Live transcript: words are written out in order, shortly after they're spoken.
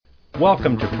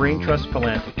Welcome to Brain Trust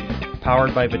Philanthropy,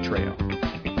 powered by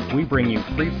Vitreo. We bring you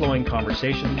free-flowing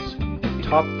conversations with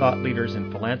top thought leaders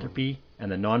in philanthropy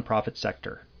and the nonprofit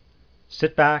sector.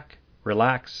 Sit back,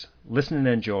 relax, listen and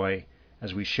enjoy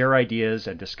as we share ideas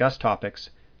and discuss topics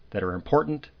that are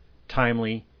important,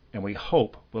 timely, and we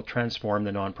hope will transform the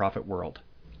nonprofit world.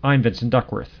 I'm Vincent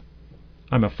Duckworth.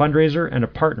 I'm a fundraiser and a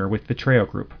partner with Vitreo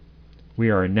Group. We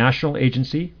are a national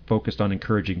agency focused on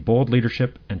encouraging bold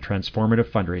leadership and transformative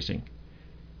fundraising.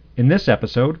 In this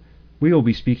episode, we will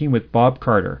be speaking with Bob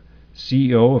Carter,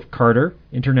 CEO of Carter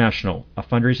International, a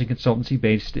fundraising consultancy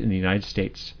based in the United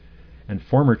States, and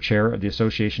former chair of the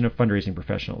Association of Fundraising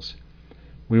Professionals.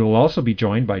 We will also be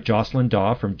joined by Jocelyn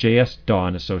Daw from J.S. Daw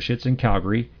 & Associates in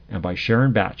Calgary and by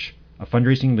Sharon Batch, a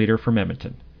fundraising leader from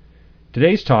Edmonton.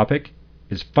 Today's topic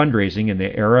is fundraising in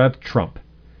the era of Trump.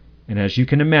 And as you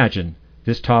can imagine,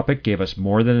 this topic gave us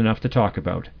more than enough to talk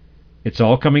about. It's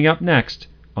all coming up next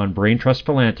on Brain Trust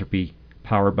Philanthropy,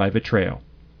 powered by Vitreo.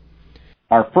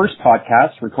 Our first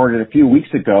podcast, recorded a few weeks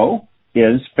ago,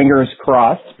 is Fingers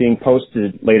Crossed, being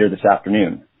posted later this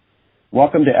afternoon.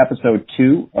 Welcome to episode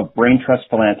 2 of Brain Trust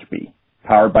Philanthropy,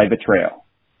 powered by Vitreo.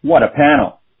 What a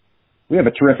panel! We have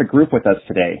a terrific group with us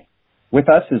today. With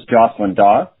us is Jocelyn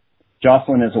Daw.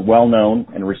 Jocelyn is a well-known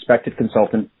and respected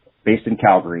consultant based in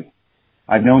Calgary.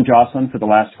 I've known Jocelyn for the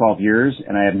last 12 years,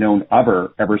 and I have known of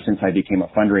her ever since I became a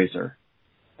fundraiser.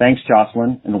 Thanks,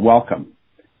 Jocelyn, and welcome.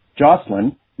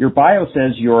 Jocelyn, your bio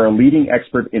says you're a leading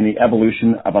expert in the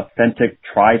evolution of authentic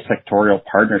trisectorial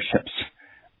partnerships.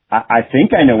 I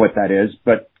think I know what that is,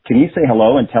 but can you say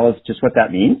hello and tell us just what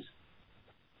that means?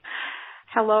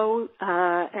 Hello,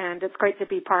 and it's great to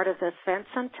be part of this,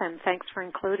 Vincent, and thanks for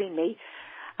including me.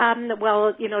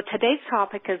 Today's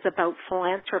topic is about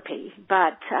philanthropy,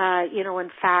 but, in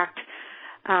fact,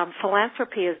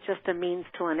 philanthropy is just a means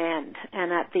to an end.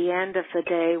 And at the end of the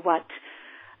day,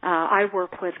 I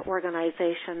work with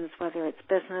organizations, whether it's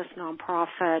business,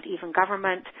 nonprofit, even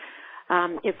government.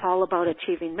 It's all about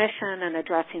achieving mission and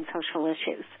addressing social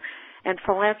issues. And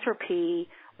philanthropy,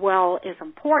 while is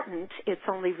important, it's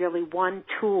only really one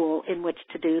tool in which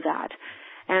to do that.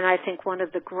 And I think one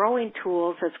of the growing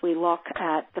tools as we look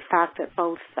at the fact that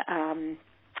both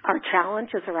our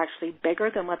challenges are actually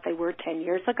bigger than what they were 10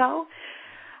 years ago,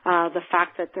 the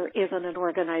fact that there isn't an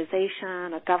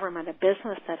organization, a government, a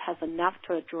business that has enough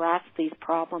to address these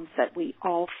problems that we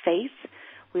all face.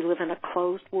 We live in a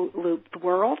closed-loop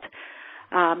world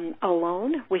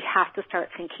alone. We have to start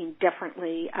thinking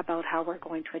differently about how we're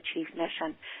going to achieve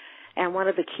mission. And one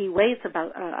of the key ways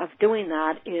of doing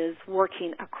that is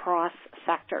working across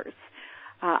sectors,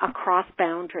 across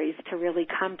boundaries to really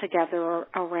come together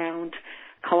around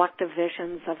collective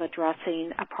visions of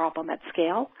addressing a problem at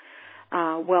scale,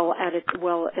 as well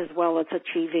as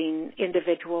achieving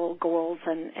individual goals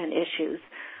and issues,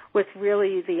 with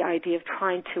really the idea of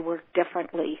trying to work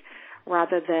differently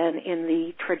rather than in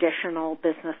the traditional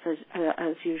business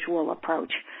as usual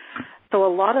approach. So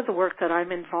a lot of the work that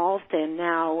I'm involved in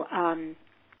now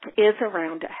is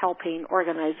around helping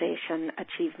organization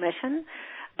achieve mission,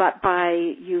 but by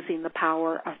using the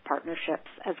power of partnerships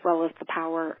as well as the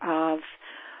power of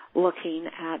looking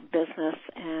at business,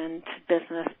 and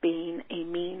business being a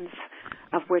means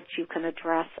of which you can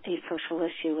address a social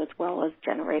issue as well as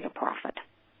generate a profit.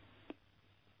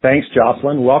 Thanks,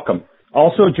 Jocelyn. Welcome.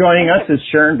 Also joining us is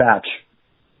Sharon Batch.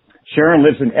 Sharon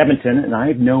lives in Edmonton, and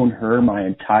I've known her my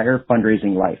entire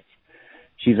fundraising life.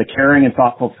 She's a caring and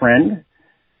thoughtful friend.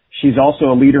 She's also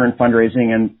a leader in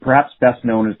fundraising and perhaps best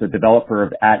known as the developer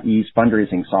of At-Ease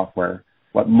fundraising software.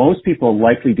 What most people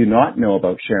likely do not know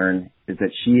about Sharon is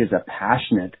that she is a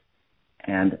passionate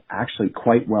and actually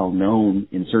quite well known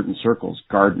in certain circles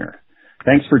gardener.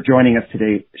 Thanks for joining us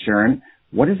today, Sharon.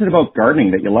 What is it about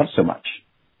gardening that you love so much?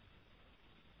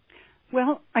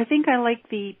 Well, I think I like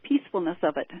the peacefulness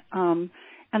of it, and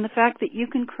the fact that you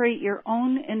can create your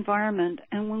own environment.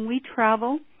 And when we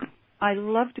travel, I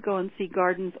love to go and see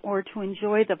gardens or to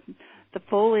enjoy the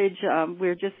foliage.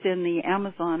 We're just in the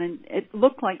Amazon, and it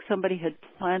looked like somebody had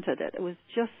planted it. It was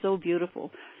just so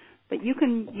beautiful. But you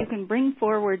can bring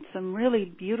forward some really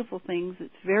beautiful things.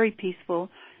 It's very peaceful.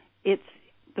 It's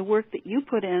the work that you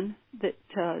put in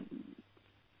that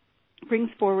brings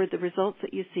forward the results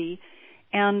that you see.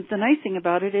 And the nice thing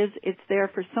about it is it's there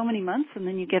for so many months, and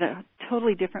then you get a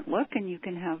totally different look, and you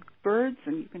can have birds,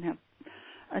 and you can have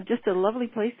just a lovely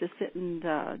place to sit and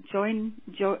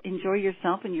enjoy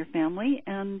yourself and your family.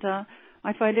 And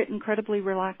I find it incredibly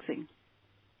relaxing.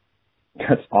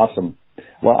 That's awesome.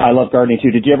 Well, I love gardening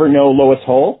too. Did you ever know Lois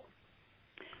Hole?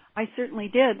 I certainly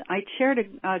did. I chaired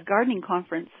a gardening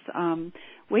conference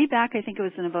way back, I think it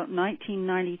was in about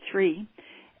 1993.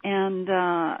 and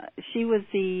she was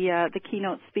the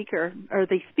keynote speaker, or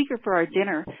the speaker for our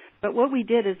dinner. But what we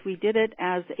did is we did it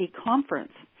as a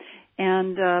conference,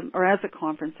 and or as a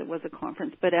conference. It was a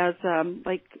conference, but as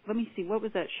let me see, what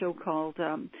was that show called?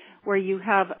 Where you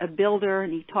have a builder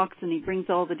and he talks and he brings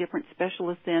all the different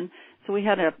specialists in. So we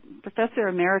had a professor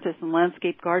emeritus in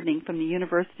landscape gardening from the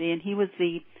university, and he was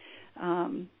the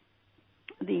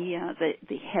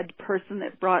head person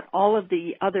that brought all of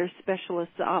the other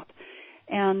specialists up.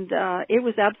 And it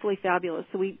was absolutely fabulous.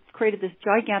 So we created this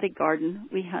gigantic garden.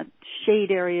 We had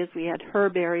shade areas, we had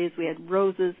herb areas, we had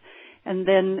roses, and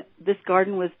then this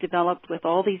garden was developed with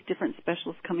all these different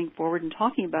specialists coming forward and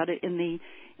talking about it in the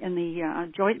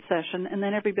joint session. And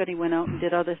then everybody went out and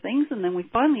did other things, and then we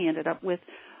finally ended up with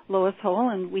Lois Hull,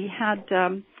 and we had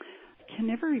I can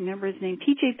never remember his name,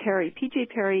 PJ Perry. PJ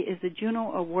Perry is a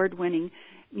Juno Award-winning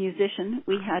musician.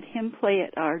 We had him play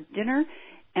at our dinner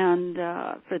and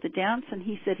for the dance, and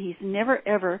he said he's never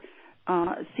ever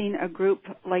seen a group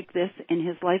like this in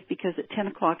his life, because at 10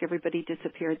 o'clock everybody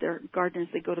disappeared. They're gardeners,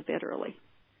 they go to bed early.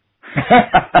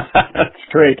 That's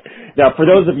great. Now, for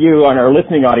those of you on our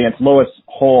listening audience, Lois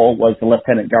Hull was the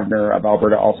Lieutenant Governor of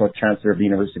Alberta, also Chancellor of the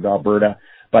University of Alberta,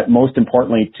 but most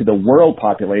importantly to the world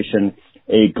population,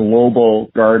 a global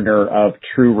gardener of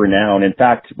true renown. In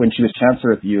fact, when she was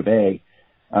Chancellor at the U of A,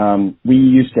 we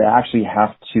used to actually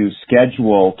have to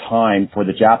schedule time for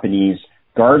the Japanese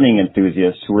gardening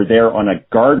enthusiasts who were there on a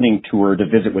gardening tour to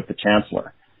visit with the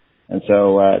Chancellor. And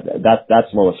so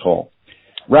that's Lois Hull.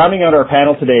 Rounding out our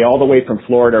panel today, all the way from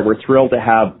Florida, we're thrilled to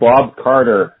have Bob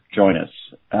Carter join us.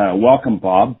 Welcome,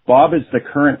 Bob. Bob is the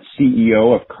current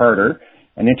CEO of Carter,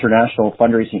 an international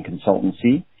fundraising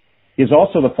consultancy. He is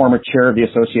also the former chair of the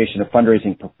Association of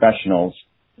Fundraising Professionals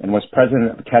and was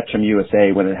president of Ketchum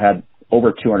USA when it had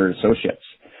over 200 associates.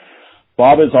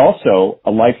 Bob is also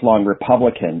a lifelong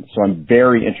Republican, so I'm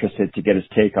very interested to get his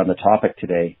take on the topic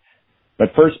today.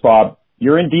 But first, Bob,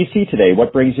 you're in D.C. today.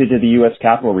 What brings you to the U.S.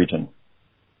 Capital Region?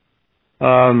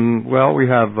 Well, we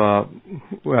have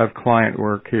client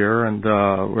work here, and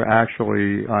I'm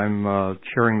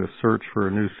chairing the search for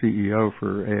a new CEO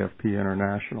for AFP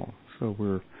International. So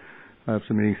I have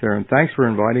some meetings there, and thanks for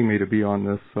inviting me to be on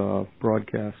this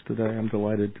broadcast today. I'm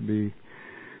delighted to be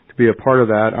a part of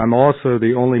that. I'm also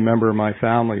the only member of my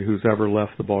family who's ever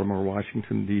left the Baltimore,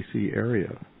 Washington, D.C.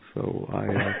 area. So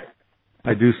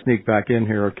I do sneak back in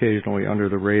here occasionally under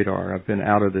the radar. I've been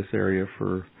out of this area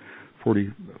for a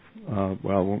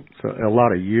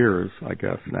lot of years, I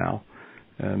guess now.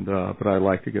 And but I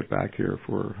like to get back here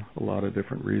for a lot of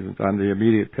different reasons. I'm the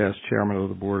immediate past chairman of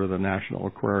the board of the National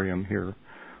Aquarium here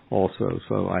also.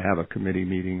 So I have a committee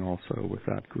meeting also with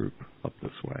that group up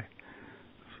this way.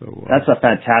 So that's a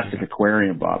fantastic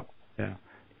aquarium, Bob. Yeah,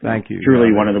 thank you.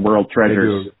 Truly one of the world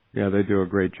treasures. They do a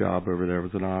great job over there. It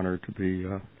was an honor to be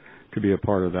a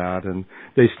part of that, and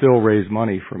they still raise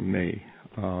money from me.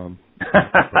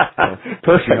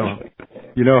 Perfect.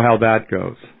 You know how that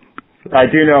goes. So. I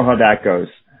do know how that goes.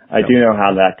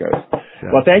 Yeah.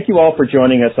 Well, thank you all for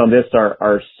joining us on this,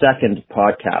 our second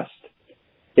podcast.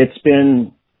 It's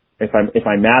been, if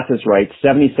my math is right,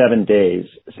 77 days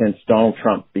since Donald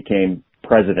Trump became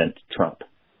President Trump.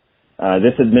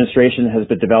 This administration has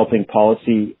been developing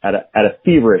policy at a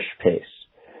feverish pace,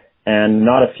 and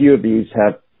not a few of these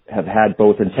have had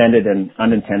both intended and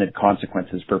unintended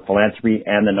consequences for philanthropy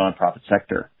and the nonprofit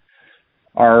sector.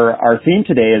 Our theme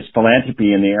today is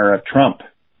philanthropy in the era of Trump,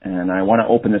 and I want to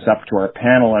open this up to our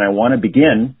panel, and I want to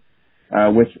begin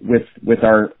with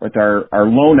our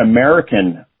lone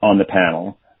American on the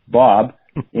panel, Bob.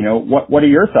 You know, what are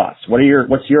your thoughts?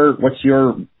 What's your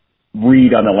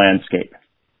read on the landscape?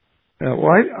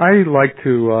 Well, I like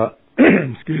to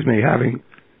excuse me, having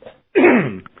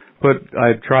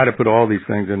I try to put all these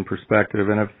things in perspective,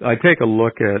 and if I take a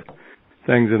look at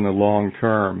things in the long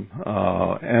term,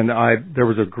 and there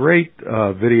was a great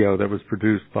video that was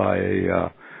produced by a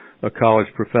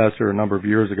college professor a number of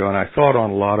years ago, and I saw it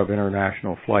on a lot of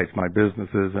international flights. My business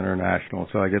is international,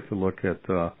 so I get to look at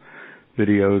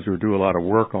videos or do a lot of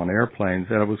work on airplanes,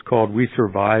 and it was called "We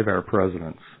Survive Our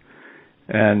Presidents,"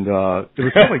 and it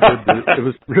was really good. It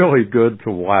was really good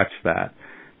to watch that,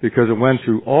 because it went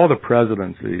through all the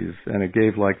presidencies, and it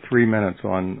gave like 3 minutes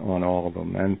on all of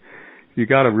them. And you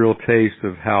got a real taste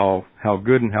of how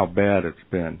good and how bad it's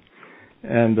been.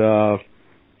 And, the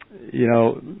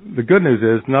good news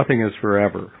is nothing is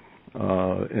forever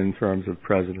in terms of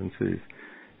presidencies.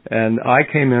 And I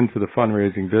came into the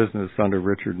fundraising business under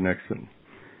Richard Nixon.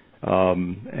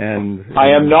 And I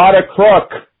am not a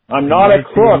crook. I'm not a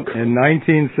crook. In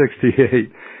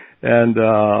 1968. And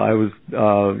I was,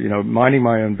 minding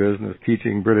my own business,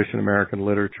 teaching British and American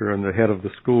literature, and the head of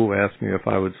the school asked me if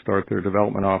I would start their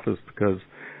development office because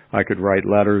I could write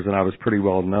letters, and I was pretty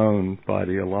well known by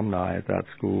the alumni at that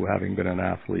school, having been an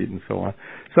athlete and so on.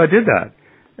 So I did that.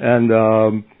 And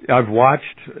I've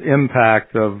watched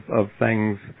impact of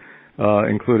things,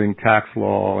 including tax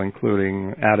law,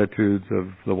 including attitudes of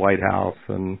the White House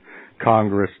and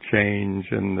Congress change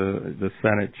and the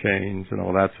Senate change and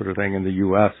all that sort of thing in the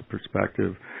U.S.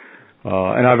 perspective.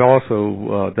 And I've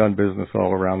also done business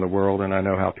all around the world, and I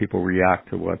know how people react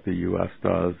to what the U.S.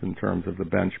 does in terms of the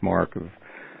benchmark of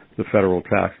the federal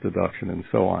tax deduction and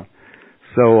so on.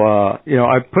 So,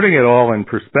 I'm putting it all in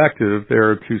perspective. There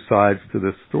are two sides to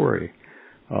this story.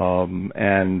 In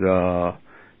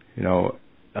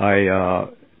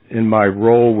my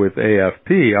role with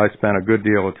AFP, I spent a good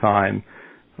deal of time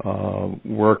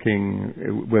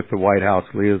working with the White House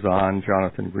liaison,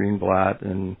 Jonathan Greenblatt,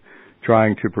 and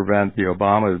trying to prevent the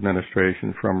Obama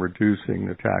administration from reducing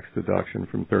the tax deduction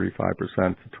from 35%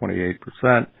 to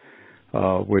 28%.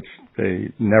 Which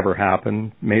they never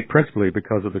happened, principally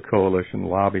because of the coalition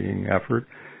lobbying effort.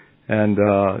 And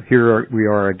here we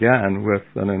are again with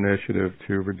an initiative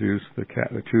to reduce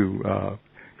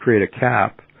create a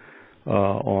cap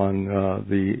on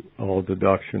all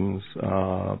deductions,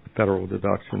 federal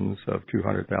deductions of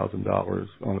 $200,000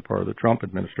 on the part of the Trump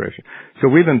administration. So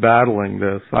we've been battling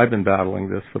this. I've been battling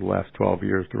this for the last 12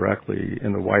 years directly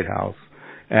in the White House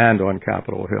and on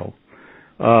Capitol Hill.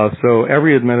 So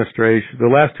every administration, the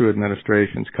last two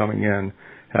administrations coming in,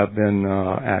 have been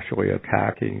actually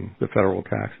attacking the federal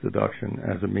tax deduction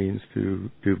as a means to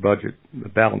do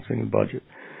balancing the budget.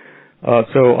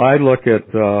 So I look at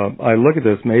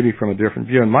this maybe from a different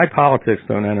view, and my politics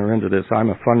don't enter into this. I'm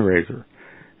a fundraiser,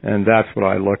 and that's what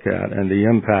I look at, and the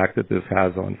impact that this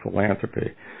has on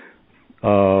philanthropy.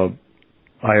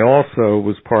 I also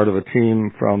was part of a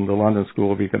team from the London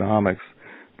School of Economics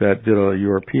that did a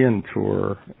European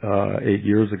tour 8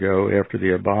 years ago after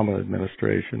the Obama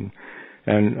administration.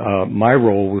 And my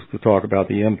role was to talk about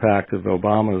the impact of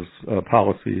Obama's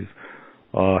policies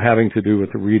having to do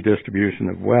with the redistribution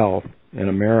of wealth in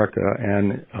America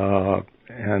and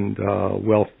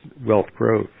wealth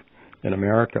growth in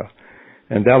America.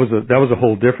 And that was a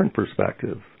whole different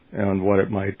perspective on what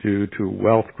it might do to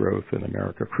wealth growth in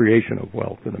America, creation of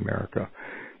wealth in America.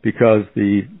 Because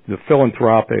the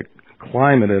philanthropic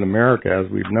climate in America, as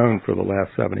we've known for the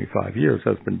last 75 years,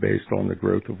 has been based on the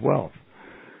growth of wealth.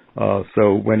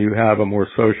 So when you have a more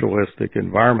socialistic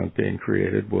environment being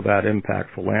created, will that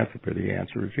impact philanthropy? The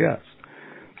answer is yes.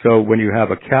 So when you have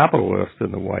a capitalist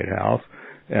in the White House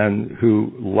and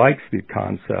who likes the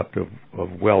concept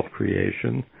of wealth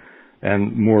creation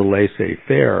and more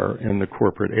laissez-faire in the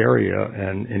corporate area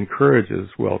and encourages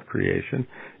wealth creation,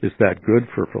 is that good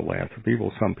for philanthropy?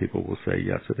 Well, some people will say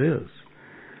yes, it is.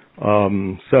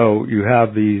 So you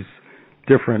have these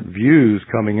different views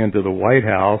coming into the White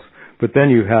House, but then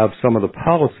you have some of the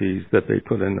policies that they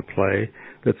put into play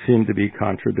that seem to be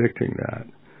contradicting that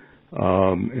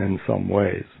in some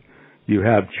ways. You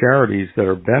have charities that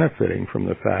are benefiting from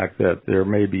the fact that there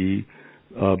may be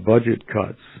budget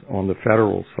cuts on the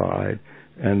federal side,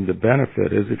 and the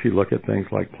benefit is if you look at things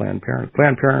like Planned Parenthood.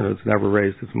 Planned Parenthood has never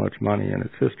raised as much money in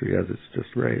its history as it's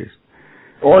just raised.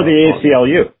 Or the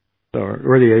ACLU.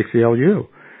 Or the ACLU.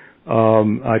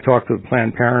 I talked to the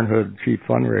Planned Parenthood chief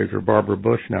fundraiser, Barbara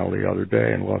Bushnell, the other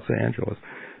day in Los Angeles.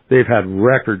 They've had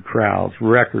record crowds,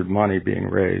 record money being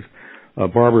raised.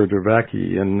 Barbara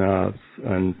Dravecki in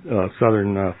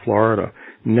southern Florida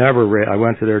I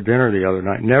went to their dinner the other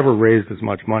night, never raised as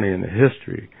much money in the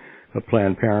history of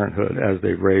Planned Parenthood as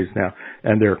they've raised now.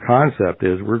 And their concept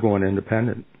is we're going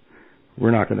independent.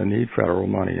 We're not going to need federal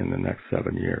money in the next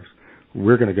 7 years.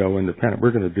 We're going to go independent.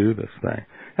 We're going to do this thing.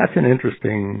 That's an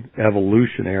interesting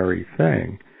evolutionary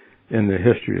thing in the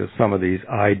history of some of these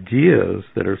ideas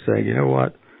that are saying, you know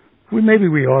what, maybe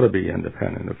we ought to be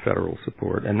independent of federal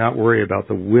support and not worry about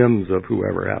the whims of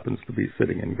whoever happens to be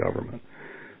sitting in government.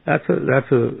 That's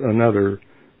another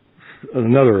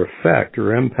effect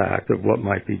or impact of what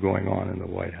might be going on in the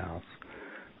White House.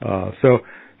 So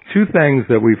two things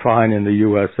that we find in the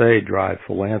USA drive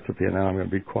philanthropy, and now I'm going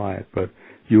to be quiet, but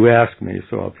you asked me,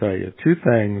 so I'll tell you. Two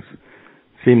things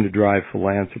seem to drive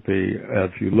philanthropy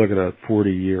if you look at a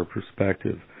 40-year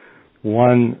perspective.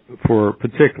 One,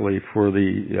 particularly for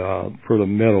the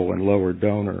middle and lower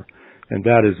donor, and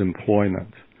that is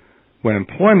employment. When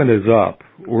employment is up,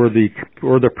 or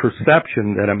the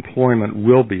perception that employment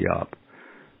will be up,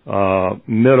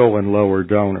 middle and lower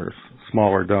donors,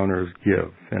 smaller donors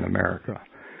give in America.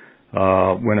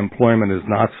 when employment is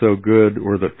not so good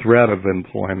or the threat of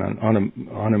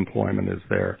unemployment is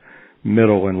there,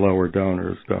 middle and lower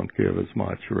donors don't give as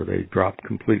much, or they drop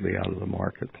completely out of the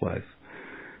marketplace.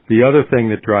 The other thing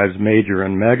that drives major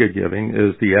and mega giving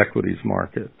is the equities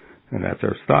market, and that's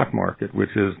our stock market, which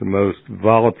is the most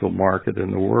volatile market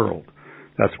in the world.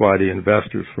 That's why the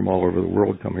investors from all over the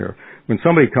world come here. When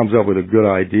somebody comes up with a good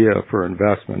idea for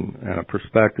investment and a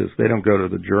prospectus, they don't go to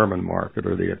the German market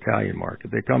or the Italian market.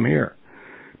 They come here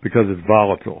because it's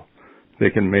volatile.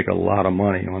 They can make a lot of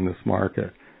money on this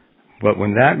market. But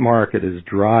when that market is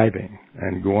driving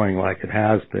and going like it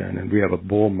has been, and we have a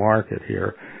bull market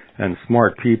here, and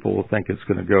smart people think it's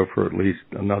going to go for at least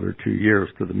another 2 years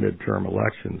to the midterm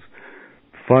elections,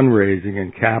 fundraising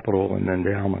and capital and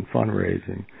endowment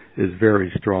fundraising is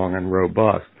very strong and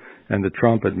robust. And the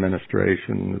Trump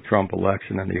administration, the Trump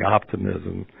election, and the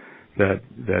optimism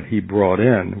that he brought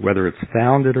in, whether it's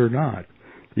founded or not,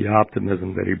 the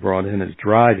optimism that he brought in is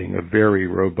driving a very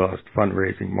robust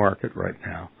fundraising market right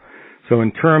now. So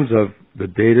in terms of the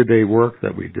day-to-day work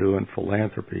that we do in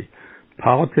philanthropy,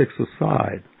 politics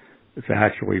aside, it's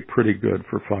actually pretty good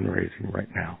for fundraising right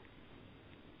now.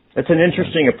 It's an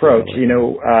interesting approach. You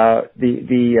know,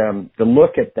 the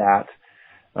look at that,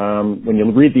 when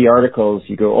you read the articles,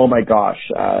 you go, oh my gosh,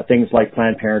 things like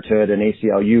Planned Parenthood and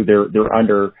ACLU, they're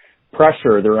under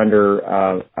pressure, they're under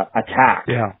attack.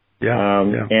 Yeah.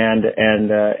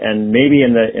 And maybe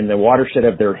in the watershed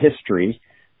of their history,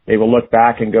 they will look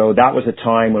back and go, that was a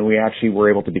time when we actually were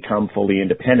able to become fully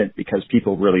independent because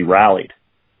people really rallied.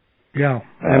 Yeah,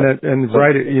 and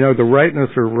right, you know, the rightness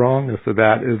or wrongness of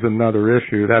that is another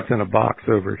issue. That's in a box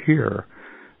over here.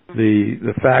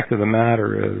 The fact of the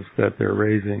matter is that they're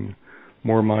raising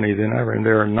more money than ever, and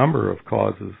there are a number of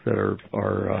causes that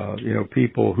are you know,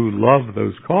 people who love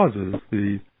those causes.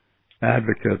 The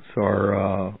advocates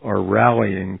are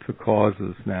rallying to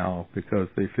causes now because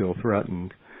they feel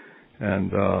threatened, and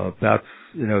that's,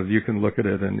 you know, you can look at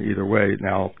it in either way.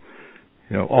 Now,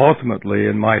 you know, ultimately,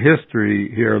 in my history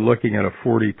here, looking at a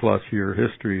 40-plus year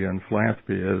history in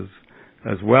philanthropy, is,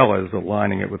 as well as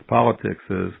aligning it with politics,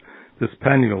 is this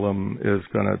pendulum is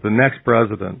going to, the next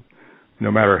president,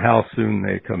 no matter how soon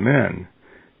they come in,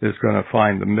 is going to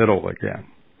find the middle again.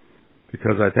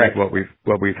 Because I think what we've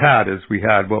had is we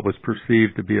had what was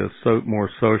perceived to be a more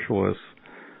socialist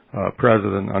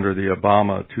president under the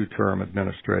Obama two-term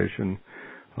administration,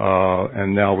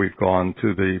 and now we've gone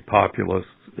to the populists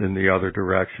in the other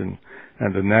direction,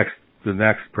 and the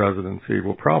next presidency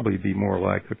will probably be more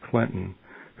like a Clinton,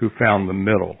 who found the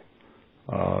middle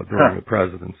during the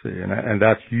presidency, and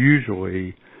that's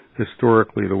usually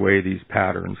historically the way these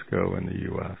patterns go in the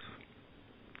U.S.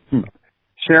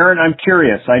 Sharon, I'm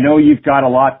curious. I know you've got a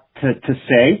lot to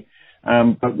say,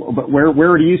 but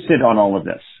where do you sit on all of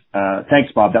this?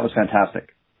 Thanks, Bob. That was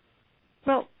fantastic.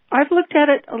 Well, I've looked at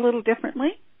it a little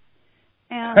differently.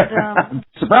 And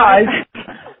surprise.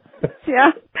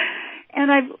 Yeah.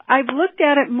 And I've looked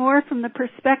at it more from the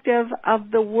perspective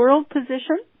of the world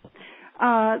position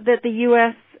that the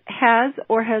U.S. has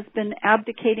or has been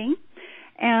abdicating.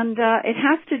 And it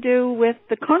has to do with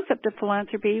the concept of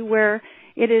philanthropy, where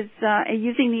it is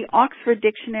using the Oxford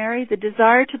Dictionary, the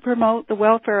desire to promote the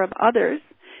welfare of others,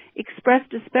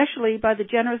 expressed especially by the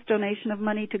generous donation of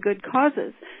money to good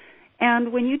causes.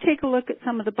 And when you take a look at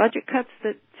some of the budget cuts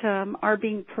that are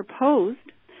being proposed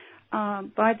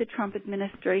by the Trump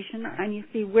administration, and you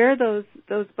see where those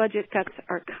budget cuts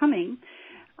are coming,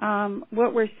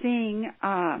 what we're seeing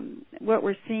are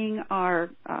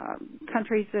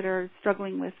countries that are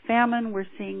struggling with famine. We're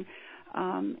seeing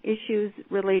issues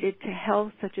related to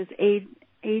health, such as AIDS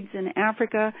in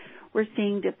Africa. We're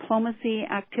seeing diplomacy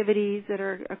activities that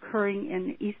are occurring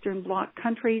in Eastern Bloc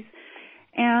countries.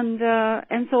 And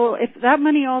so if that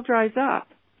money all dries up,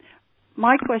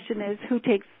 my question is who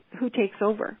takes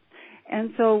over?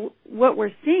 And so what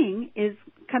we're seeing is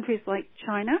countries like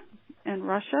China and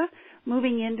Russia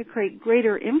moving in to create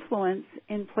greater influence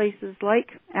in places like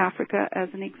Africa, as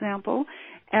an example,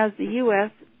 as the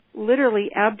U.S. literally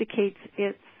abdicates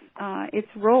its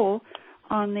role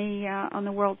on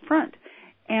the world front.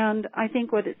 And I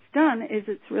think what it's done is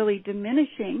it's really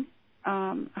diminishing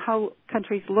how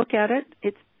countries look at it.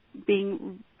 It's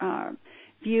being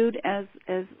viewed as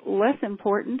less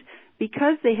important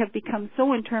because they have become so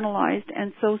internalized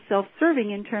and so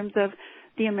self-serving in terms of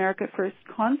the America First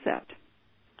concept.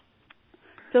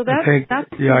 So that's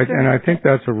and I think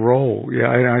that's a role.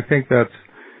 Yeah, and I think that's,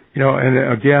 you know,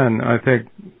 and again, I think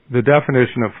the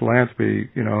definition of philanthropy,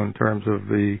 you know, in terms of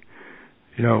the,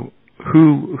 you know,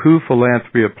 who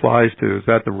philanthropy applies to, is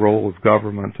that the role of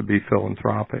government to be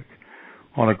philanthropic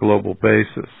on a global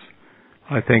basis.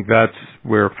 I think that's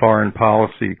where foreign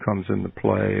policy comes into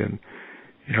play. And,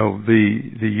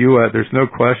 the U.S., there's no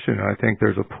question, I think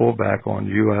there's a pullback on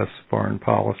U.S. foreign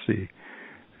policy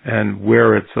and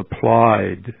where it's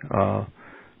applied.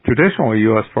 Traditionally,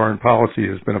 U.S. foreign policy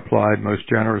has been applied most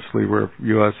generously where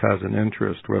U.S. has an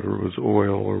interest, whether it was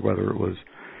oil or whether it was,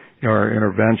 our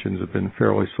interventions have been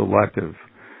fairly selective.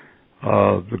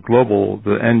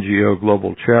 The NGO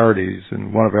global charities,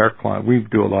 and one of our clients, we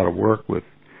do a lot of work with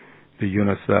the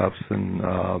UNICEFs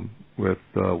and with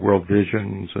World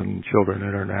Visions and Children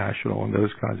International and those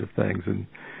kinds of things, and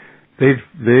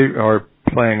they are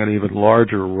playing an even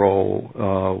larger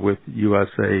role with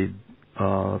USAID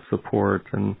support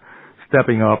and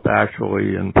stepping up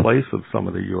actually in place of some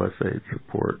of the USAID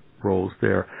support roles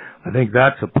there. I think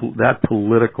that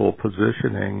political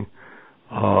positioning.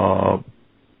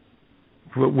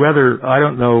 Whether I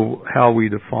don't know how we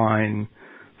define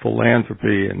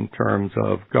philanthropy in terms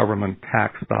of government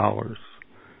tax dollars.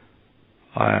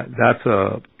 That's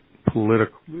a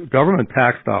political. Government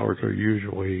tax dollars are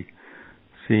usually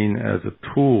seen as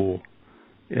a tool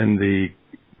in the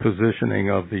positioning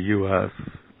of the U.S.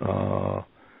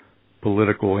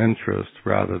 Political interest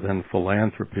rather than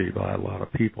philanthropy by a lot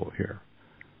of people here.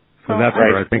 So that's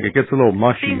where I think it gets a little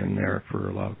mushy in there for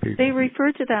a lot of people. They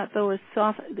refer to that though as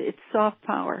soft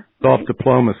power. Soft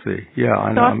diplomacy,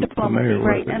 yeah. Soft diplomacy,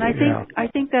 right? And I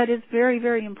think that is very,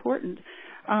 very important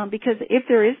because if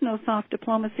there is no soft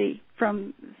diplomacy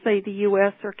from, say, the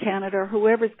U.S. or Canada or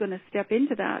whoever's going to step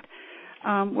into that,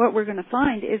 what we're going to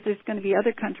find is there's going to be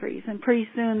other countries, and pretty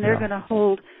soon they're going to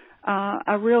hold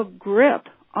a real grip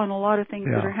on a lot of things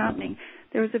that are happening.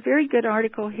 There was a very good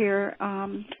article here,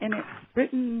 and it's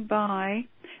written by,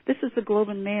 this is the Globe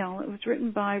and Mail, it was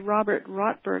written by Robert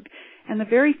Rotberg, and the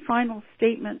very final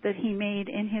statement that he made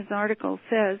in his article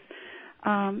says,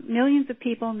 millions of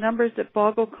people, numbers that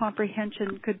boggle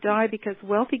comprehension, could die because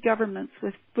wealthy governments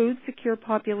with food-secure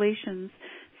populations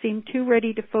seem too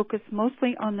ready to focus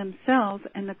mostly on themselves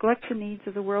and neglect the needs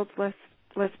of the world's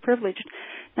less privileged.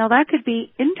 Now that could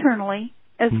be internally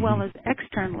as well as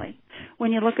externally.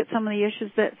 When you look at some of the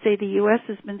issues that, say, the U.S.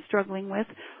 has been struggling with,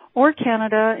 or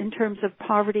Canada in terms of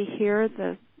poverty here,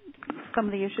 some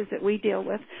of the issues that we deal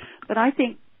with. But I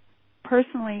think,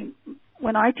 personally,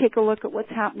 when I take a look at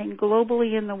what's happening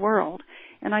globally in the world,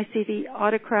 and I see the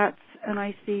autocrats, and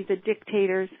I see the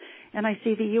dictators, and I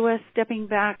see the U.S. stepping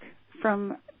back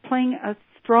from playing a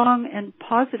strong and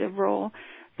positive role,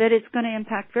 that it's going to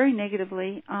impact very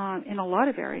negatively in a lot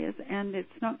of areas, and it's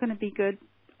not going to be good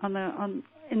in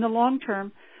the long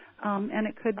term, and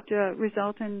it could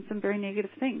result in some very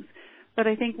negative things. But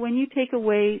I think when you take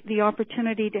away the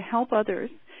opportunity to help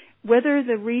others, whether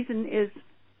the reason is,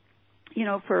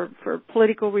 for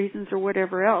political reasons or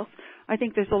whatever else, I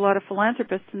think there's a lot of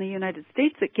philanthropists in the United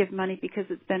States that give money because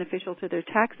it's beneficial to their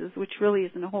taxes, which really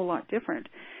isn't a whole lot different.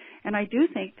 And I do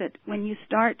think that when you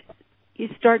start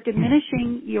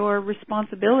diminishing your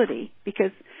responsibility,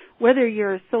 because whether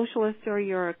you're a socialist or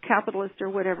you're a capitalist or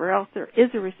whatever else, there is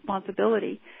a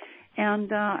responsibility,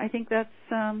 and I think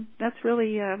that's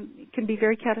really can be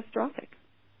very catastrophic.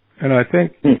 And I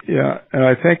think,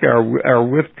 our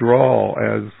withdrawal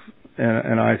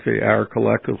and I say our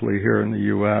collectively here in the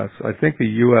U.S., I think the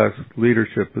U.S.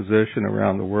 leadership position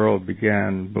around the world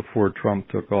began before Trump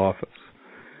took office.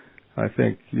 I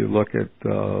think you look at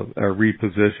our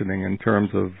repositioning in terms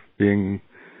of being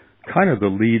kind of the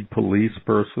lead police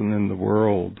person in the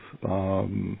world,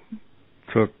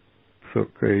 took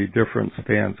a different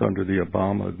stance under the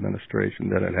Obama administration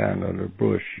than it had under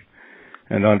Bush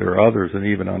and under others and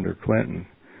even under Clinton.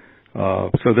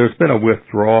 So there's been a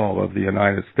withdrawal of the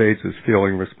United States as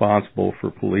feeling responsible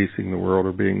for policing the world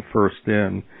or being first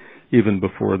in, even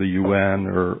before the UN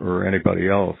or anybody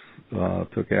else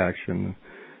took action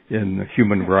in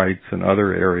human rights and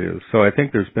other areas. So I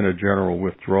think there's been a general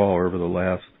withdrawal over the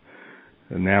last,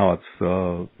 and now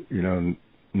it's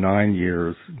 9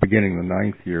 years, beginning the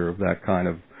 9th year of that kind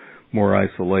of more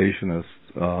isolationist,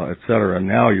 et cetera. And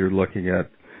now you're looking at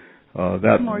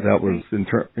that was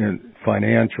in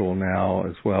financial now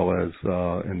as well as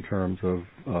in terms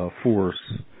of force,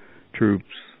 troops,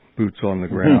 boots on the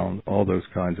ground, all those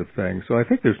kinds of things. So I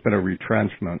think there's been a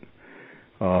retrenchment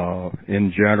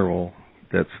in general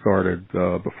that started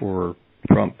before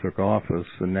Trump took office,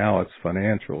 and now it's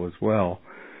financial as well.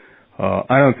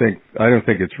 I don't think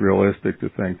it's realistic to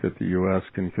think that the U.S.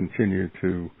 can continue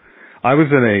to. I was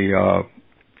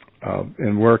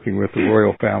in working with the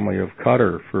royal family of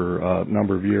Qatar for a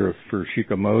number of years for Sheikh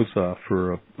Moza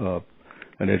for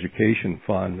an education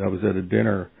fund. I was at a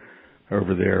dinner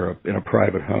over there in a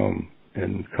private home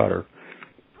in Qatar,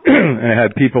 and I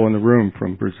had people in the room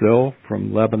from Brazil,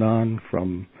 from Lebanon,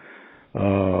 from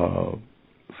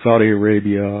Saudi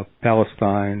Arabia,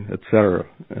 Palestine, etc.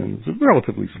 And it's a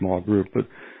relatively small group, but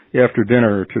after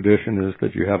dinner, tradition is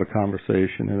that you have a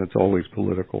conversation, and it's always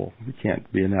political. You can't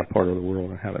be in that part of the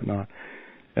world and have it not.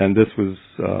 And this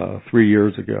was 3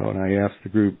 years ago, and I asked the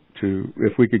group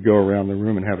if we could go around the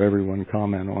room and have everyone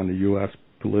comment on the U.S.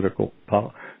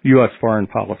 U.S. foreign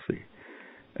policy.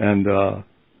 And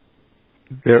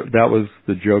that was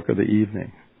the joke of the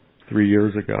evening 3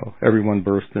 years ago. Everyone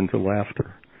burst into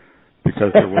laughter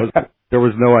because there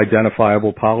was no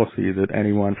identifiable policy that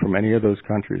anyone from any of those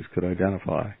countries could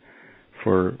identify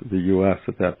for the U.S.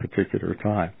 at that particular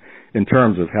time. In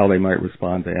terms of how they might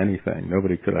respond to anything,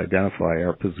 nobody could identify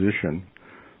our position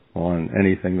on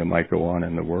anything that might go on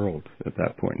in the world at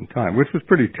that point in time, which was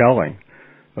pretty telling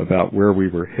about where we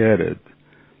were headed.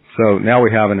 So now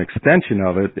we have an extension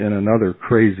of it in another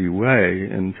crazy way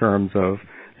in terms of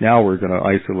now we're going to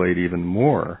isolate even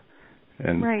more.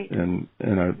 And right. in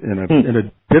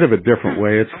a bit of a different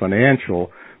way, it's financial,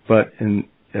 but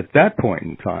at that point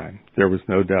in time, there was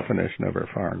no definition of our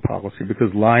foreign policy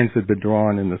because lines had been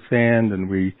drawn in the sand, and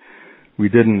we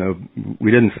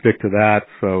didn't stick to that,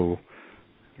 so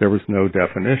there was no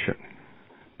definition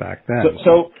back then.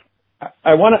 So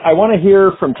I want to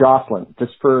hear from Jocelyn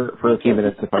just for a few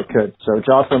minutes if I could. So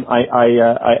Jocelyn,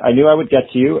 I knew I would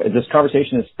get to you. This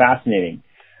conversation is fascinating.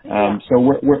 So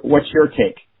what's your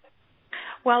take?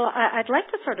 Well, I'd like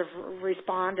to sort of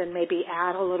respond and maybe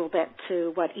add a little bit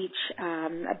to what each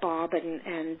Bob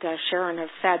and Sharon have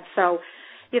said. So,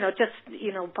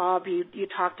 Bob, you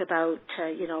talked about,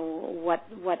 what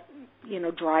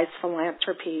drives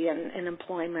philanthropy and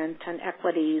employment and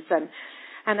equities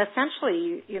and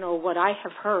essentially, what I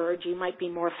have heard, you might be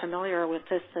more familiar with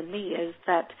this than me, is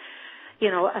that,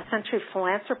 essentially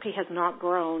philanthropy has not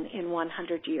grown in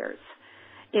 100 years.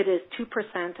 It is 2%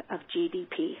 of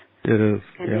GDP. It is.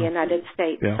 In the United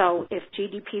States. Yeah. So if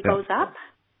GDP goes up,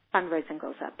 fundraising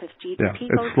goes up. If GDP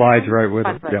goes it slides down, right with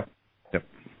fundraising. it. Yep.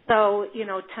 So,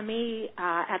 to me,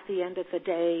 at the end of the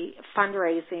day,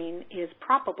 fundraising is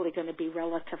probably going to be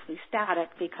relatively static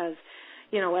because,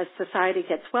 as society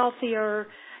gets wealthier,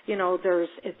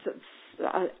 it's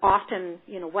often,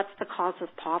 what's the cause of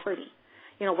poverty?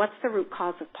 What's the root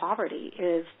cause of poverty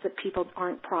is that people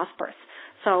aren't prosperous.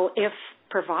 So if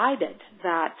provided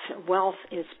that wealth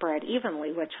is spread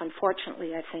evenly, which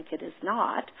unfortunately I think it is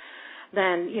not,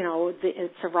 then,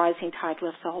 it's a rising tide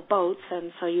lifts all boats,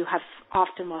 and so you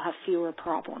often will have fewer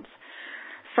problems.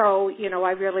 So,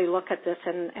 I really look at this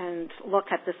and look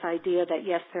at this idea that,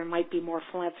 yes, there might be more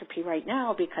philanthropy right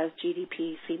now because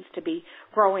GDP seems to be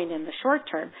growing in the short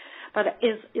term, but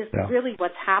really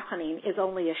what's happening is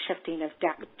only a shifting of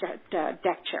deck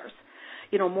chairs.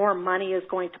 More money is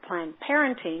going to Planned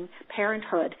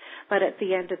Parenthood, but at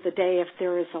the end of the day, if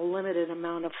there is a limited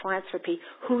amount of philanthropy,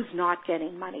 who's not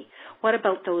getting money? What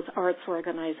about those arts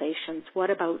organizations? What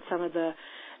about some of the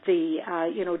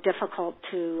difficult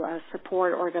to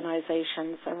support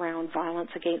organizations around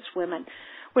violence against women,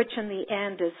 which in the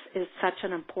end is such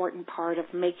an important part of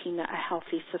making a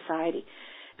healthy society?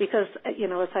 Because,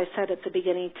 as I said at the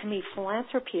beginning, to me,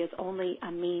 philanthropy is only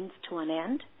a means to an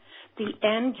end. The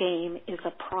end game is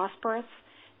a prosperous,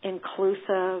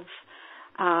 inclusive,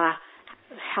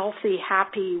 healthy,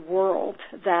 happy world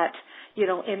that,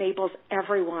 enables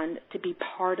everyone to be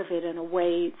part of it in a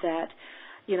way that,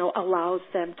 allows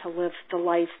them to live the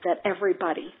life that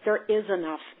there is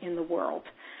enough in the world.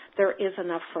 There is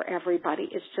enough for everybody.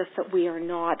 It's just that we are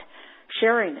not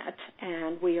sharing it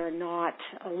and we are not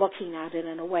looking at it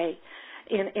in a way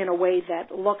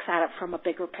that looks at it from a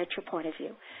bigger picture point of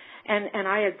view. And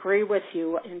I agree with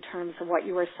you in terms of what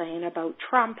you were saying about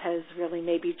Trump as really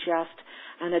maybe just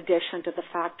an addition to the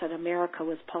fact that America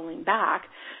was pulling back.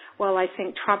 Well, I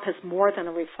think Trump is more than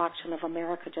a reflection of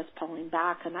America just pulling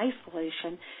back in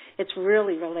isolation. It's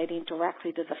really relating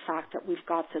directly to the fact that we've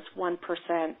got this 1%,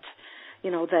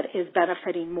 that is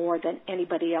benefiting more than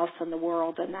anybody else in the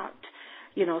world, and that,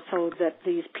 so that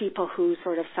these people who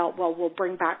sort of felt, well, we'll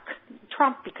bring back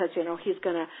Trump because, he's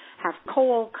going to have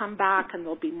coal come back and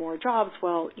there'll be more jobs.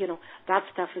 Well, that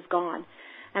stuff is gone.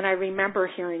 And I remember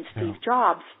hearing Steve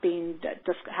Jobs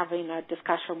having a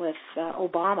discussion with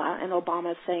Obama, and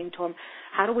Obama saying to him,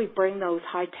 how do we bring those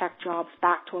high-tech jobs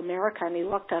back to America? And he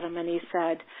looked at him and he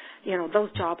said, those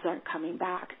jobs aren't coming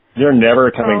back. They're never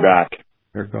coming back.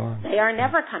 They're gone. They are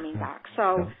never coming back.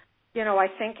 So, I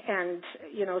think, and,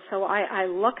 so I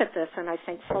look at this and I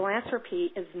think philanthropy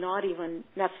is not even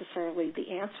necessarily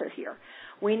the answer here.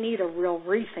 We need a real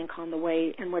rethink on the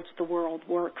way in which the world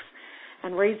works.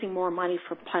 and raising more money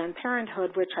for Planned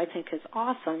Parenthood, which I think is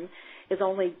awesome, is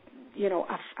only,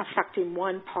 affecting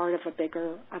one part of a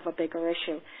bigger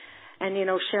issue. And,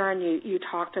 Sharon, you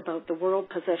talked about the world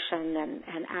position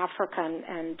and Africa,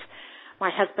 and my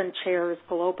husband chairs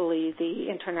globally the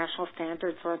International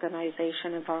Standards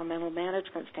Organization, Environmental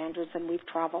Management Standards, and we've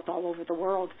traveled all over the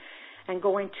world. And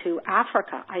going to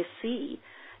Africa, I see,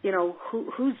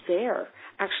 who's there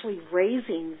actually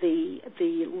raising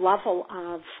the level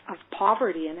of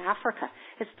poverty in Africa.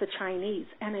 It's the Chinese,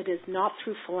 and it is not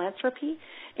through philanthropy.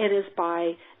 It is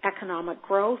by economic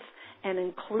growth and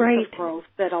inclusive growth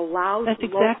that allows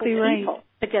local people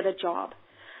to get a job.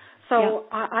 So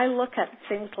I look at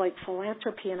things like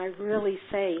philanthropy and I really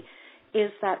say,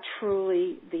 is that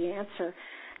truly the answer?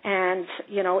 And,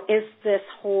 is this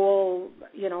whole,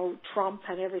 Trump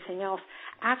and everything else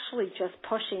actually just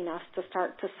pushing us to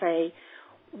start to say,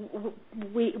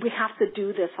 we have to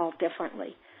do this all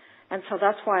differently? And so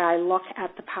that's why I look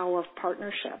at the power of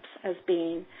partnerships as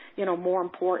being, more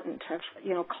important, of,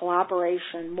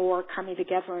 collaboration, more coming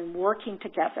together and working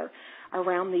together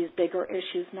around these bigger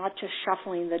issues, not just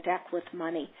shuffling the deck with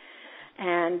money.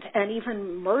 And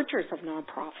even mergers of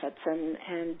nonprofits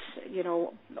and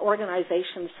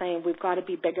organizations saying we've got to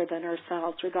be bigger than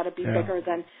ourselves, we've got to be bigger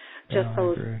than just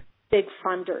those big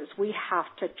funders. We have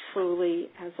to truly,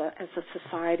 as a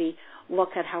society,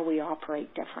 look at how we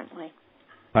operate differently.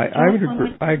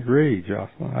 I agree,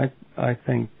 Jocelyn. I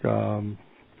think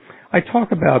I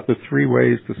talk about the three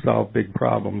ways to solve big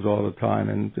problems all the time,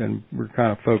 and we're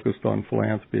kind of focused on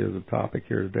philanthropy as a topic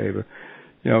here today. But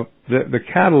the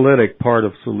catalytic part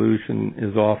of solution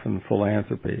is often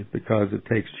philanthropy because it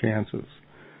takes chances,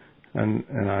 and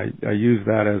I use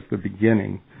that as the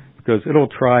beginning because it'll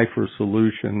try for a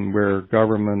solution where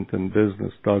government and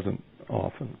business doesn't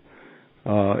often.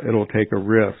 It'll take a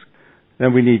risk.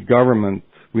 Then we need government.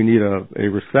 We need a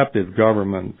receptive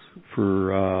government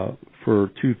for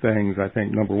two things. I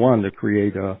think number one, to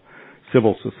create a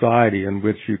civil society in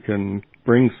which you can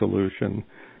bring solution,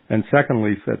 and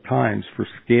secondly, at times for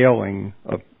scaling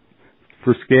a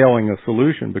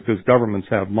solution because governments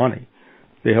have money.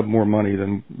 They have more money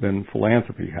than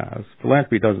philanthropy has.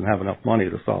 Philanthropy doesn't have enough money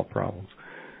to solve problems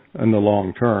in the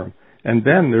long term. And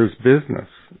then there's business,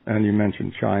 and you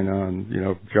mentioned China, and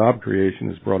job creation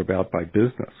is brought about by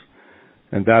business.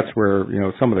 And that's where,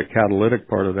 some of the catalytic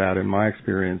part of that, in my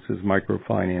experience, is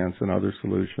microfinance and other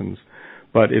solutions.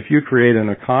 But if you create an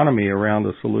economy around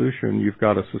a solution, you've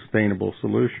got a sustainable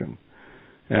solution.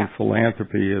 And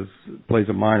philanthropy plays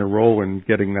a minor role in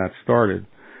getting that started.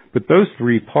 But those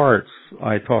three parts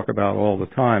I talk about all the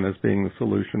time as being the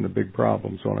solution to big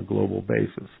problems on a global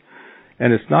basis.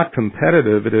 And it's not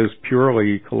competitive, it is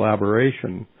purely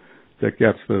collaboration that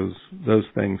gets those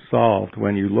things solved.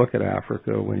 When you look at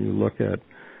Africa, when you look at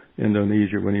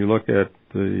Indonesia, when you look at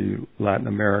the Latin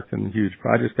American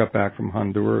I just got back from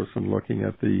Honduras and looking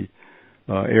at the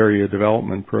area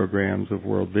development programs of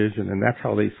World Vision, and that's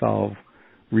how they solve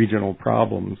regional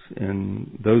problems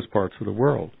in those parts of the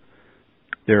world.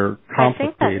 They're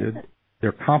complicated.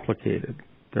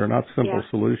 They're not simple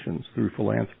solutions through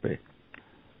philanthropy.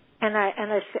 And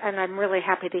I'm really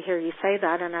happy to hear you say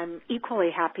that, and I'm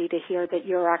equally happy to hear that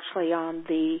you're actually on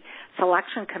the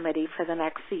selection committee for the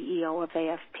next CEO of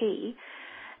AFP.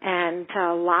 And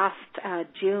last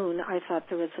June, I thought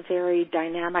there was a very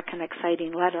dynamic and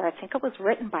exciting letter. I think it was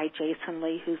written by Jason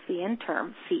Lee, who's the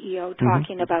interim CEO,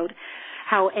 talking about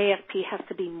how AFP has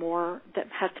to be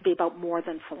about more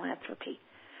than philanthropy.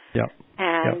 Yep.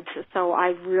 And so I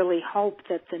really hope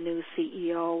that the new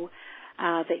CEO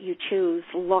that you choose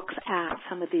looks at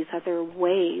some of these other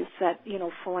ways that,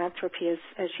 philanthropy is,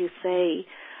 as you say,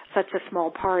 such a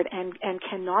small part and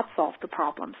cannot solve the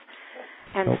problems.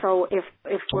 And so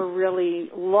if we're really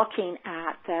looking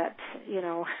at that,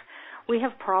 we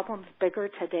have problems bigger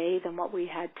today than what we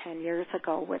had 10 years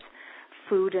ago with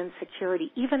food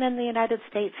insecurity, even in the United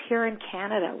States, here in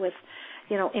Canada with,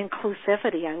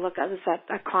 inclusivity. I was at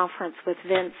a conference with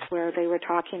Vince where they were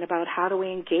talking about how do we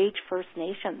engage First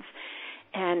Nations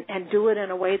and do it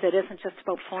in a way that isn't just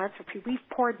about philanthropy. We've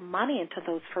poured money into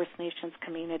those First Nations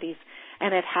communities,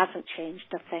 and it hasn't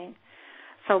changed a thing.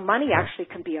 So money actually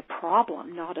can be a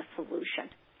problem, not a solution.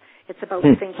 It's about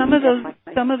thinking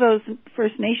differently. Some of those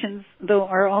First Nations, though,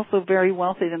 are also very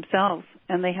wealthy themselves,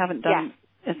 and they haven't done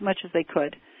as much as they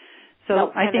could.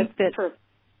 So I think that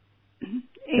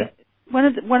one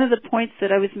of the points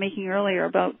that I was making earlier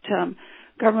about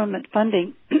government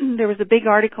funding, there was a big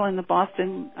article in the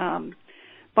Boston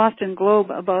Globe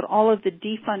about all of the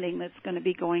defunding that's going to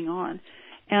be going on.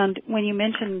 And when you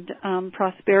mentioned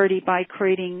prosperity by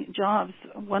creating jobs,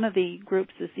 one of the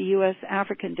groups is the U.S.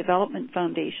 African Development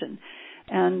Foundation.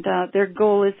 And their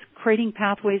goal is creating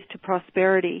pathways to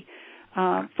prosperity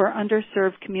for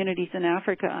underserved communities in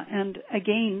Africa. And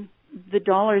again, the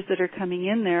dollars that are coming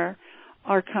in there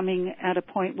are coming at a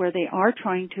point where they are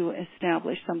trying to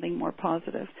establish something more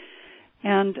positive.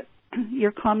 And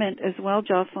your comment as well,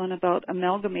 Jocelyn, about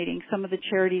amalgamating some of the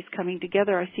charities coming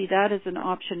together, I see that as an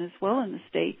option as well in the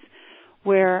States,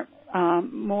 where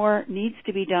more needs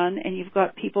to be done, and you've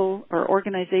got people or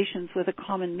organizations with a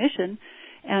common mission,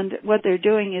 and what they're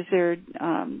doing is they're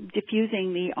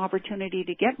diffusing the opportunity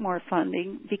to get more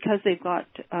funding because they've got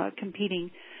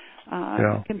competing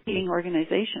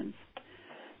organizations.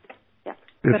 Yeah.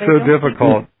 It's so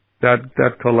difficult,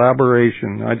 that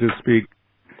collaboration. I just speak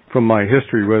from my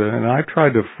history with it, and I've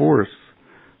tried to force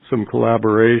some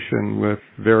collaboration with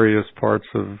various parts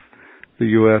of the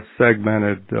U.S.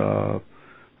 segmented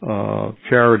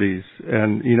charities.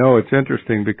 And, it's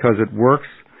interesting because it works.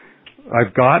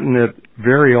 I've gotten it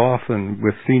very often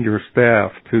with senior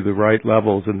staff to the right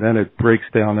levels, and then it breaks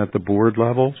down at the board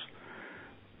levels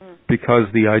because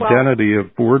the identity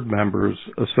of board members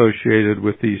associated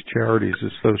with these charities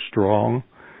is so strong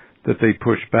that they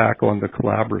push back on the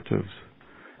collaboratives.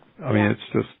 I mean, it's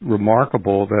just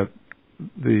remarkable that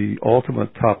the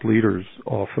ultimate top leaders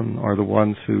often are the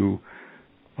ones who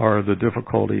are the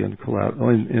difficulty in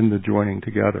the joining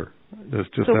together. There's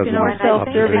just so more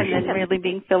self-serving than really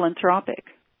being philanthropic.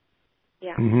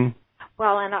 Yeah. Mm-hmm.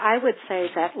 Well, and I would say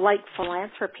that like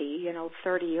philanthropy,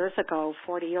 30 years ago,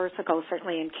 40 years ago,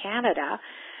 certainly in Canada,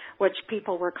 which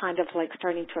people were kind of like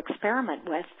starting to experiment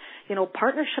with,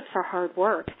 partnerships are hard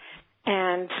work.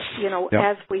 And,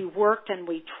 as we worked and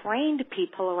we trained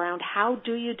people around how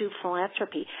do you do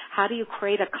philanthropy, how do you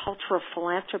create a culture of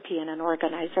philanthropy in an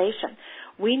organization,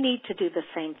 we need to do the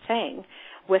same thing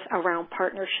around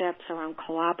partnerships, around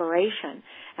collaboration,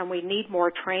 and we need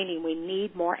more training. We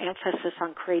need more emphasis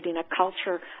on creating a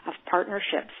culture of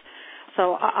partnerships.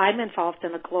 So I'm involved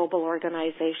in a global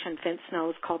organization, Vince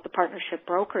knows, called the Partnership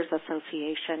Brokers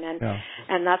Association,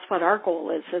 and that's what our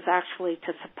goal is actually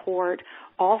to support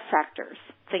all sectors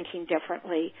thinking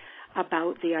differently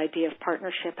about the idea of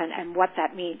partnership and what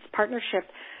that means. Partnership,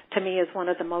 to me, is one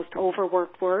of the most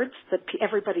overworked words, that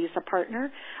everybody's a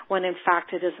partner, when in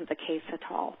fact it isn't the case at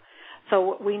all.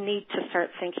 So we need to start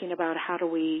thinking about how do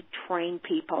we train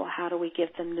people, how do we give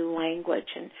them new language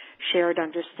and shared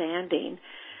understanding,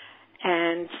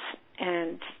 and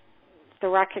the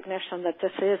recognition that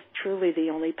this is truly the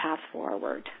only path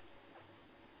forward.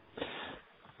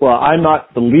 Well, I'm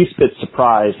not the least bit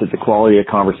surprised at the quality of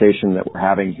conversation that we're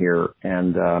having here,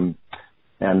 and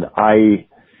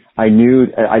I knew,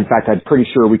 in fact, I'm pretty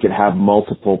sure we could have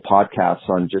multiple podcasts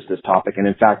on just this topic, and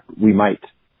in fact, we might.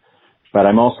 But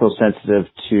I'm also sensitive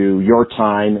to your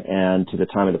time and to the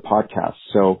time of the podcast,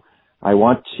 so I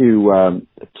want to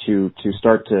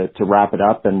start to wrap it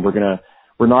up, and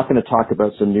we're not gonna talk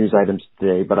about some news items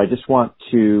today, but I just want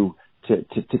to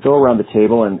go around the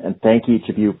table and thank each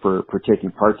of you for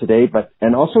taking part today,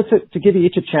 and also to give you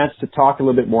each a chance to talk a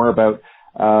little bit more about,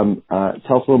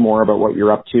 tell us a little more about what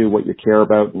you're up to, what you care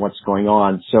about, and what's going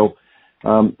on. So,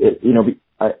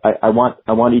 I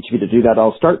want each of you to do that.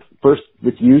 I'll start first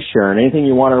with you, Sharon. Anything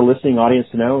you want our listening audience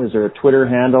to know? Is there a Twitter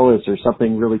handle? Is there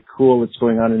something really cool that's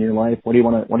going on in your life? What do you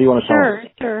want to tell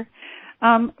us? Sure.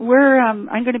 I'm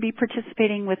going to be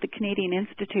participating with the Canadian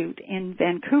Institute in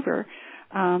Vancouver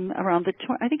around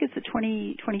I think it's the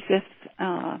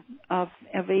 25th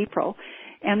of April,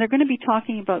 and they're going to be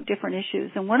talking about different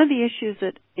issues. And one of the issues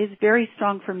that is very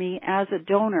strong for me as a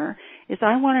donor is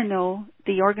I want to know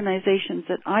the organizations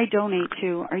that I donate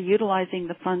to are utilizing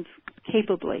the funds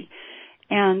capably.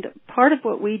 And part of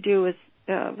what we do is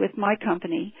with my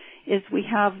company is we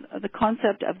have the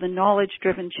concept of the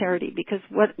knowledge-driven charity, because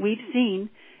what we've seen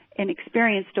and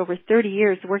experienced over 30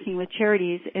 years working with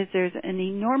charities is there's an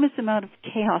enormous amount of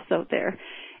chaos out there.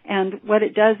 And what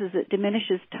it does is it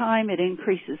diminishes time, it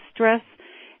increases stress,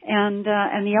 and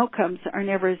the outcomes are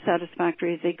never as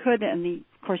satisfactory as they could. And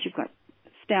of course, you've got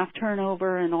staff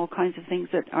turnover and all kinds of things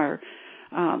that are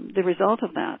the result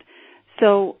of that.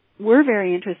 So we're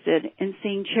very interested in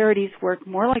seeing charities work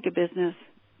more like a business,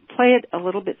 play it a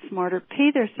little bit smarter,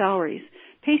 pay salaries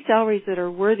that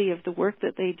are worthy of the work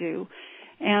that they do.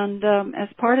 And as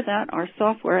part of that, our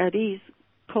software at Ease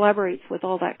collaborates with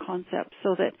all that concept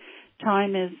so that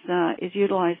time is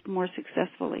utilized more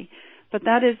successfully. But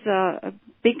that is a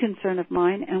big concern of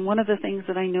mine, and one of the things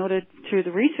that I noted through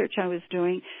the research I was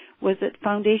doing was that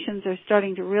foundations are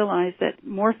starting to realize that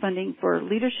more funding for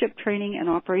leadership training and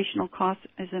operational costs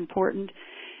is important,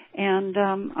 And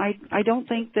I don't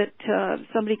think that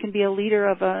somebody can be a leader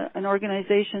of an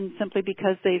organization simply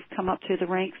because they've come up through the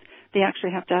ranks. They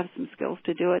actually have to have some skills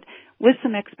to do it with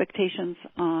some expectations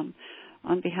on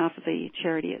behalf of the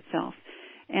charity itself.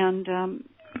 And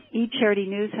eCharity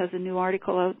News has a new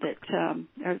article out that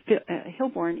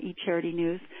Hillborn eCharity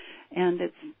News, and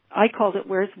I called it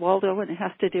 "Where's Waldo?" and it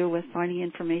has to do with finding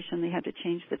information. They had to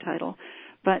change the title,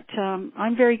 but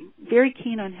I'm very, very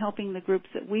keen on helping the groups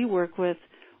that we work with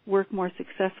work more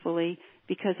successfully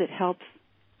because it helps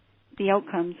the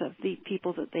outcomes of the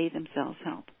people that they themselves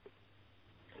help.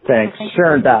 Thanks.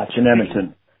 Sharon Batch in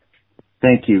Edmonton.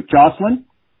 Thank you. Jocelyn,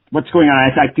 what's going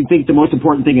on? I think the most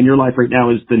important thing in your life right now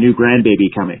is the new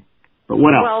grandbaby coming. But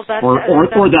what else?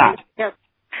 Or that? Yes.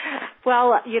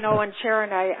 Well, and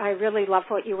Sharon, I really love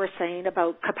what you were saying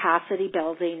about capacity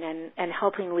building and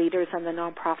helping leaders in the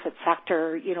nonprofit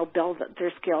sector, build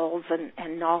their skills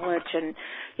and knowledge. And,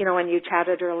 and you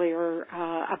chatted earlier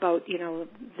about,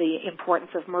 the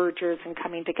importance of mergers and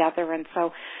coming together. And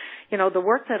so, the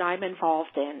work that I'm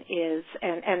involved in is,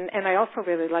 and I also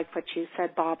really like what you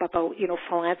said, Bob, about,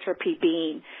 philanthropy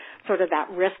being sort of that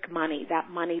risk money, that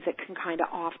money that can kind of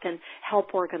often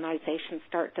help organizations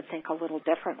start to think a little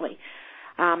differently.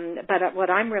 But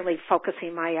what I'm really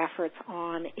focusing my efforts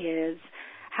on is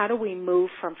how do we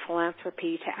move from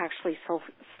philanthropy to actually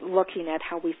looking at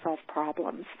how we solve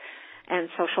problems and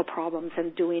social problems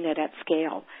and doing it at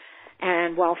scale.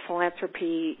 And while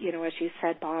philanthropy, as you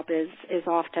said, Bob, is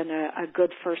often a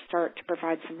good first start to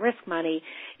provide some risk money,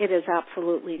 it is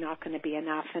absolutely not going to be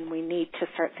enough, and we need to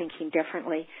start thinking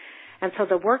differently. And so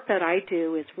the work that I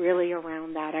do is really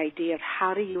around that idea of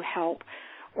how do you help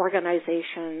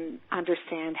organizations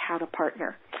understand how to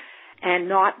partner, and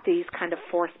not these kind of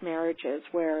forced marriages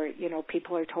where,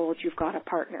 people are told you've got a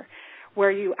partner,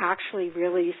 where you actually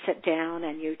really sit down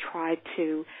and you try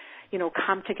to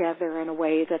come together in a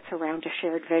way that's around a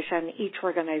shared vision. Each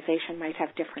organization might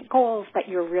have different goals, but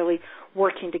you're really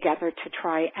working together to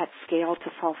try at scale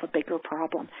to solve a bigger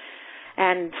problem.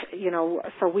 And,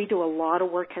 so we do a lot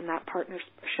of work in that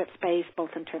partnership space, both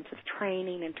in terms of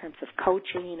training, in terms of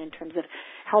coaching, in terms of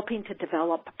helping to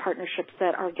develop partnerships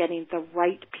that are getting the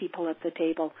right people at the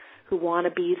table who want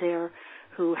to be there,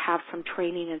 who have some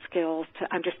training and skills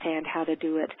to understand how to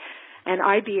do it. And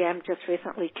IBM just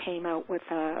recently came out with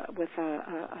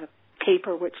a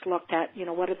paper which looked at,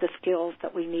 what are the skills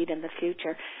that we need in the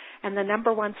future. And the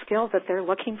number one skill that they're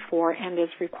looking for and is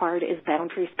required is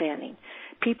boundary spanning.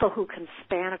 People who can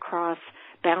span across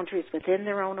boundaries within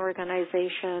their own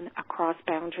organization, across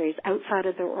boundaries outside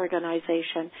of their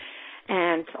organization,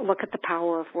 and look at the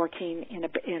power of working in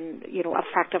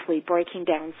effectively breaking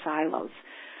down silos.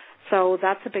 So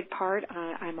that's a big part.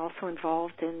 I'm also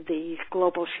involved in the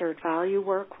global shared value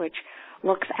work, which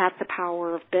looks at the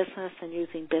power of business and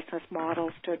using business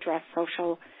models to address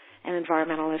social and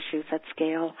environmental issues at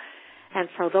scale. And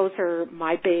so those are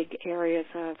my big areas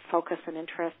of focus and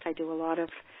interest. I do a lot of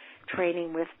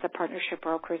training with the partnership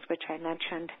brokers, which I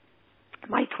mentioned.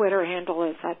 My Twitter handle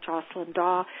is at Jocelyn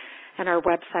Daw, and our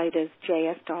website is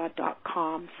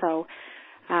jsdaw.com. So,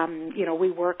 we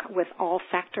work with all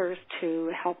sectors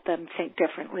to help them think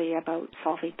differently about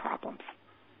solving problems.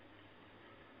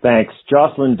 Thanks.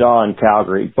 Jocelyn Daw in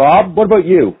Calgary. Bob, what about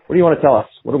you? What do you want to tell us?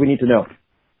 What do we need to know?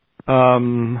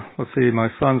 Let's see. My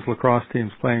son's lacrosse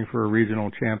team's playing for a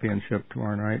regional championship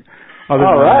tomorrow night. All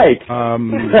right.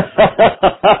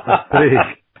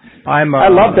 I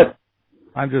love that.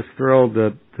 I'm just thrilled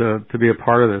to be a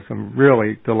part of this. I'm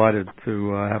really delighted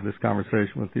to have this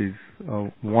conversation with these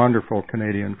wonderful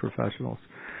Canadian professionals.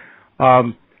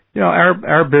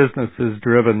 Our business is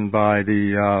driven by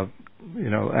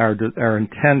our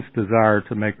intense desire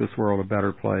to make this world a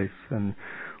better place, and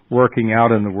working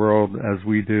out in the world as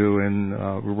we do, and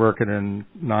we're working in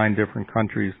 9 different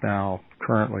countries now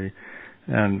currently,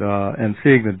 and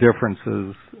seeing the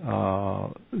differences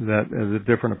that the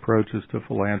different approaches to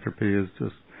philanthropy is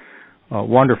just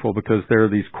wonderful, because there are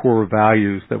these core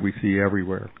values that we see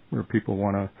everywhere where people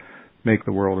want to make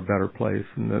the world a better place,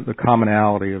 and the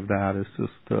commonality of that is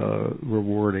just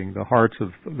rewarding. The hearts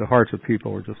of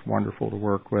people are just wonderful to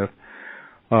work with.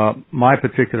 My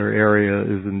particular area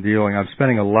is I'm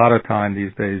spending a lot of time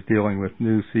these days dealing with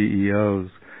new CEOs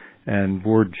and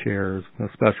board chairs, a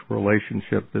special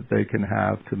relationship that they can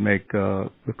have to make the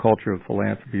culture of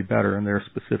philanthropy better and their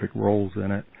specific roles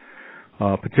in it,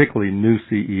 particularly new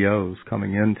CEOs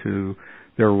coming into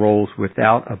their roles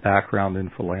without a background in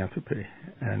philanthropy,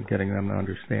 and getting them to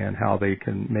understand how they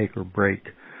can make or break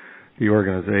the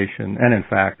organization. And in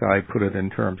fact, I put it in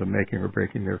terms of making or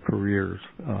breaking their careers,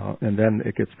 and then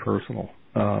it gets personal.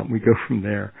 We go from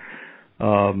there.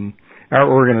 our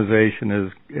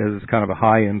organization is kind of a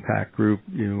high impact group.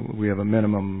 We have a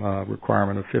minimum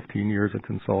requirement of 15 years of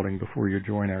consulting before you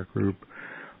join our group.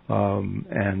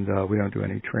 And we don't do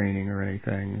any training or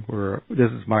anything.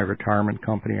 This is my retirement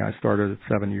company. I started it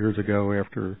 7 years ago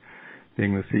after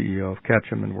being the CEO of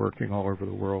Ketchum and working all over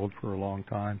the world for a long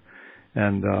time.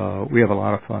 And we have a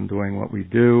lot of fun doing what we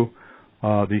do.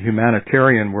 The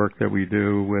humanitarian work that we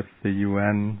do with the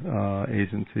UN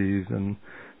agencies and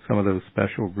some of those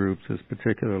special groups is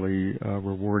particularly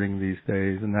rewarding these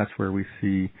days, and that's where we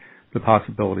see the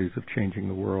possibilities of changing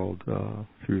the world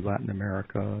through Latin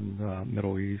America and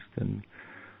Middle East and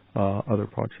other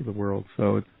parts of the world.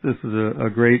 So this is a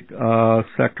great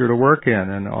sector to work in,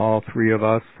 and all 3 of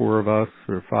us, 4 of us,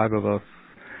 or 5 of us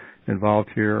involved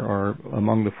here are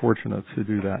among the fortunates who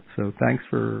do that. So thanks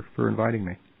for inviting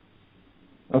me.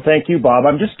 Well, thank you, Bob.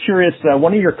 I'm just curious,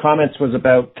 one of your comments was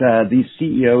about these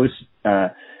CEOs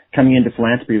coming into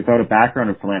philanthropy without a background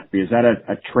in philanthropy. Is that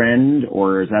a trend,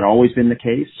 or has that always been the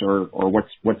case, or what's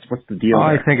the deal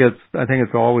there? I think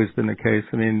it's always been the case.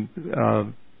 I mean,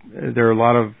 there are a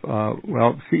lot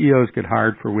of CEOs get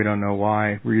hired for we don't know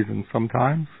why reasons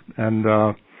sometimes, and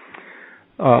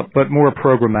but more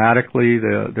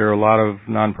programmatically, there are a lot of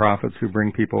nonprofits who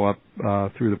bring people up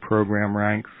through the program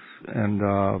ranks, and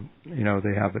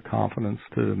they have the confidence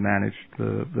to manage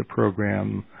the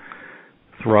program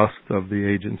thrust of the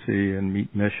agency and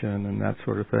meet mission and that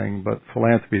sort of thing. But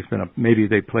philanthropy has been maybe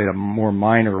they played a more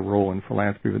minor role in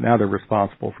philanthropy, but now they're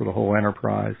responsible for the whole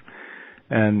enterprise,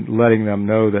 and letting them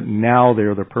know that now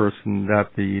they're the person that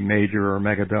the major or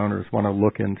mega donors want to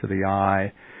look into the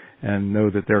eye and know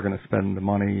that they're going to spend the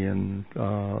money and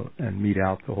meet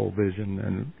out the whole vision,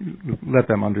 and let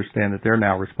them understand that they're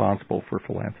now responsible for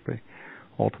philanthropy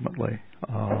ultimately.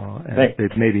 And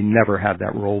they've maybe never had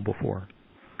that role before.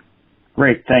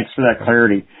 Great, thanks for that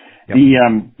clarity. Yep.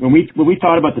 When we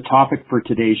thought about the topic for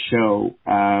today's show,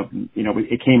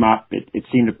 it came up. It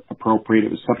seemed appropriate.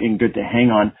 It was something good to hang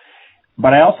on.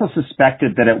 But I also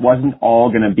suspected that it wasn't all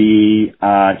going to be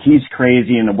he's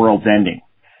crazy and the world's ending.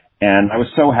 And I was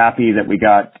so happy that we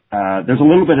got there's a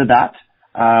little bit of that,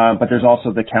 but there's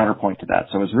also the counterpoint to that.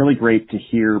 So it was really great to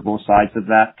hear both sides of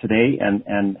that today,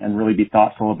 and really be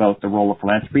thoughtful about the role of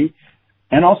philanthropy.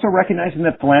 And also recognizing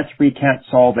that philanthropy can't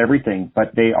solve everything,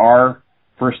 but they are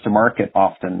first to market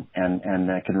often and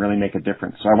can really make a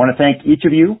difference. So I want to thank each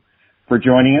of you for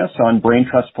joining us on Brain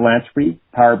Trust Philanthropy,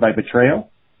 powered by Vitreo.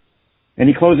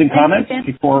 Any closing comments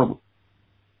before?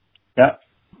 Yeah.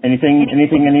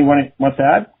 Anything anyone wants to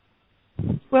add?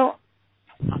 Well,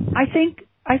 I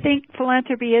think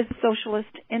philanthropy is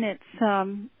socialist in its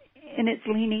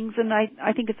leanings, and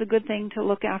I think it's a good thing to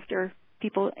look after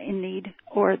people in need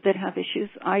or that have issues.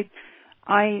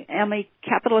 I am a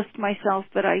capitalist myself,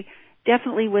 but I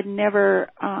definitely would never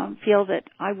feel that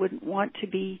I wouldn't want to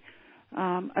be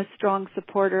a strong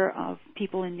supporter of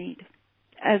people in need,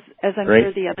 as I'm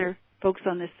sure the other folks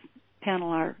on this panel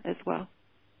are as well.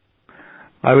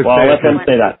 I would let them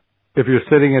say that. If you're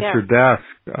sitting at your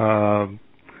desk,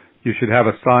 you should have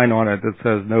a sign on it that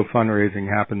says "No fundraising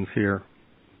happens here."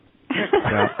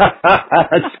 Yeah.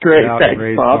 That's great. Thanks,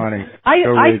 Bob. Money.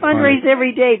 I fundraise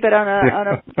every day, but on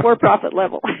a for-profit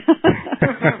level.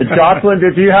 Jocelyn,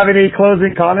 did you have any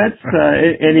closing comments?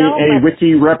 Any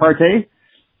witty repartee?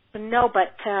 No,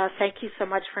 but thank you so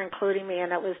much for including me,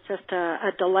 and it was just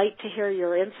a delight to hear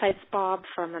your insights, Bob,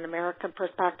 from an American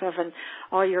perspective, and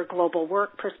all your global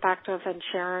work perspective, and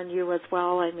Sharon, you as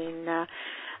well. I mean,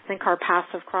 I think our paths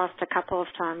have crossed a couple of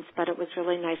times, but it was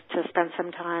really nice to spend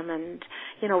some time and,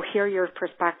 hear your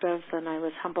perspectives, and I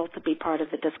was humbled to be part of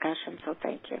the discussion, so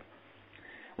thank you.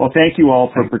 Well, thank you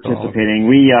all for participating.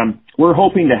 We're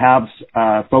hoping to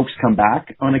have folks come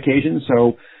back on occasion,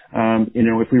 so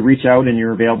if we reach out and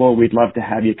you're available, we'd love to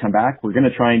have you come back. We're going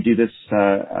to try and do this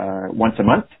once a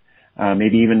month,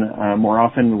 maybe even more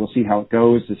often. We'll see how it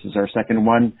goes. This is our second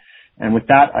one. And with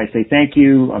that, I say thank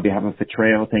you on behalf of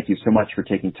Vitreo. Thank you so much for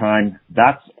taking time.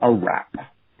 That's a wrap.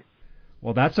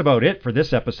 Well, that's about it for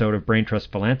this episode of Brain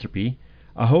Trust Philanthropy.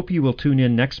 I hope you will tune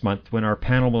in next month when our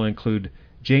panel will include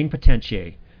Jane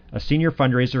Potentier, a senior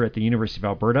fundraiser at the University of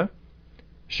Alberta,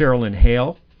 Sherilyn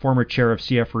Hale, former chair of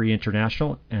CFRE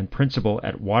International and principal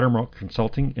at Watermark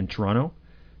Consulting in Toronto,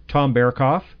 Tom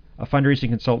Barakoff, a fundraising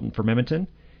consultant from Edmonton,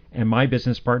 and my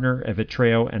business partner at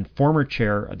Vitreo and former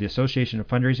chair of the Association of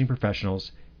Fundraising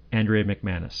Professionals, Andrea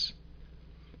McManus.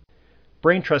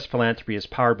 Brain Trust Philanthropy is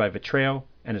powered by Vitreo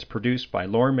and is produced by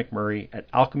Lauren McMurray at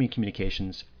Alchemy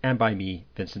Communications and by me,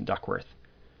 Vincent Duckworth.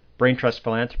 Brain Trust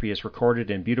Philanthropy is recorded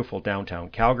in beautiful downtown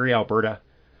Calgary, Alberta.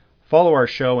 Follow our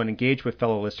show and engage with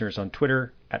fellow listeners on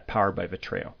Twitter at Powered by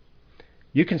Vitreo.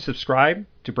 You can subscribe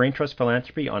to Brain Trust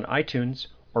Philanthropy on iTunes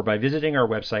or by visiting our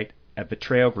website at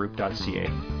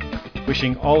betrayalgroup.ca.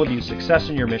 Wishing all of you success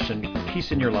in your mission,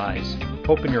 peace in your lives,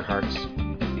 hope in your hearts.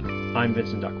 I'm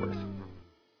Vincent Duckworth.